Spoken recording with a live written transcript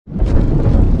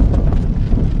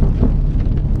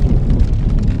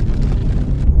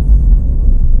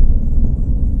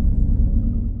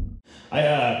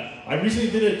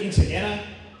recently did a quinceañera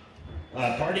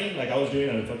party, like I was doing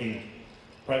a fucking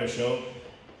private show,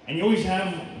 and you always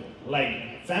have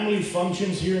like family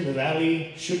functions here in the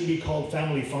Valley. Shouldn't be called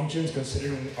family functions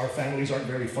considering our families aren't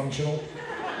very functional.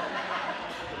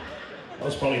 That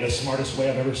was probably the smartest way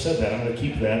I've ever said that. I'm gonna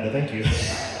keep that, but thank you.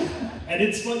 And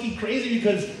it's fucking crazy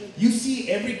because you see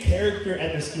every character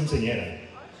at this quinceañera,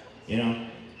 you know?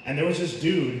 And there was this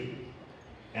dude,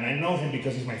 and I know him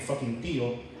because he's my fucking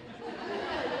tío.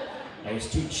 I was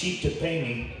too cheap to pay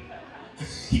me.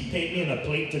 He paid me in a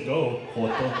plate to go,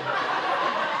 Joto.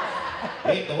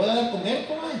 Hey, te voy a dar comer,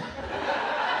 coman.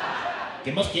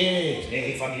 ¿Qué más quieres?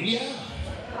 Hey, familia.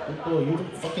 Joto, you're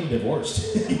fucking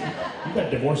divorced. You got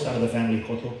divorced out of the family,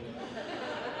 Joto.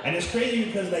 And it's crazy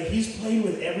because like he's played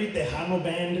with every Tejano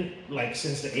band like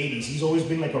since the 80s. He's always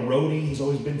been like a roadie. He's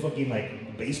always been fucking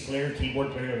like bass player,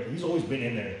 keyboard player. He's always been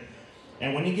in there.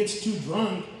 And when he gets too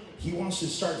drunk, he wants to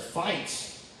start fights.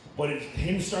 But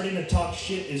him starting to talk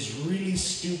shit is really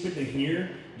stupid to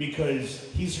hear because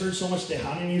he's heard so much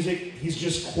Tejano music, he's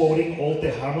just quoting old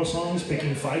Tejano songs,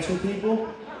 picking fights with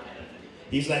people.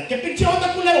 He's like, ¿qué pinche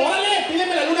onda, culero? Órale,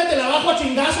 pídeme la luna, te la bajo a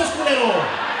chingazos, culero.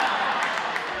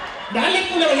 Dale,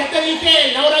 culero, ya te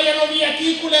dije, Laura ya no vi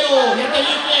aquí, culero, ya te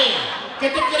dije. ¿Qué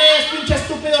te crees, pinche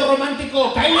estúpido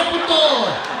romántico? ¡Cállate, puto!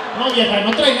 No, vieja,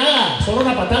 no trae nada, solo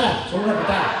una patada, solo una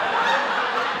patada.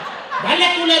 Dale,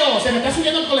 culero, se me está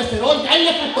subiendo el colesterol,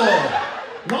 cállate, puto.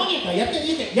 No, vieja, ya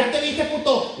te dije,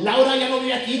 puto. Laura ya no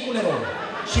vive aquí, culero.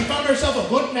 She found herself a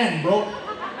good man, bro.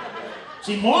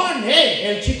 Simón, hey,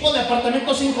 el chico de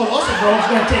apartamento 512, bro, is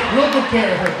gonna take real good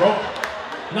care of her, bro.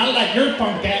 Not like your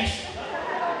punk ass.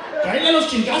 Cállate los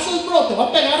chingazos, bro, te va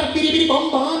a pegar biribiri bom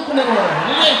bom, culero.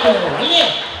 Dale, culero, dale.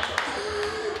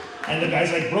 And the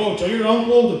guy's like, bro, tell your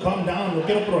uncle to calm down, no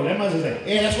quiero problemas. He's like,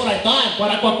 hey, that's what I thought.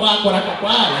 Like,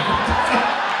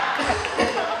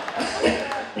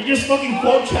 you just fucking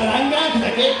quote charanga.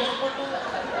 Like, hey,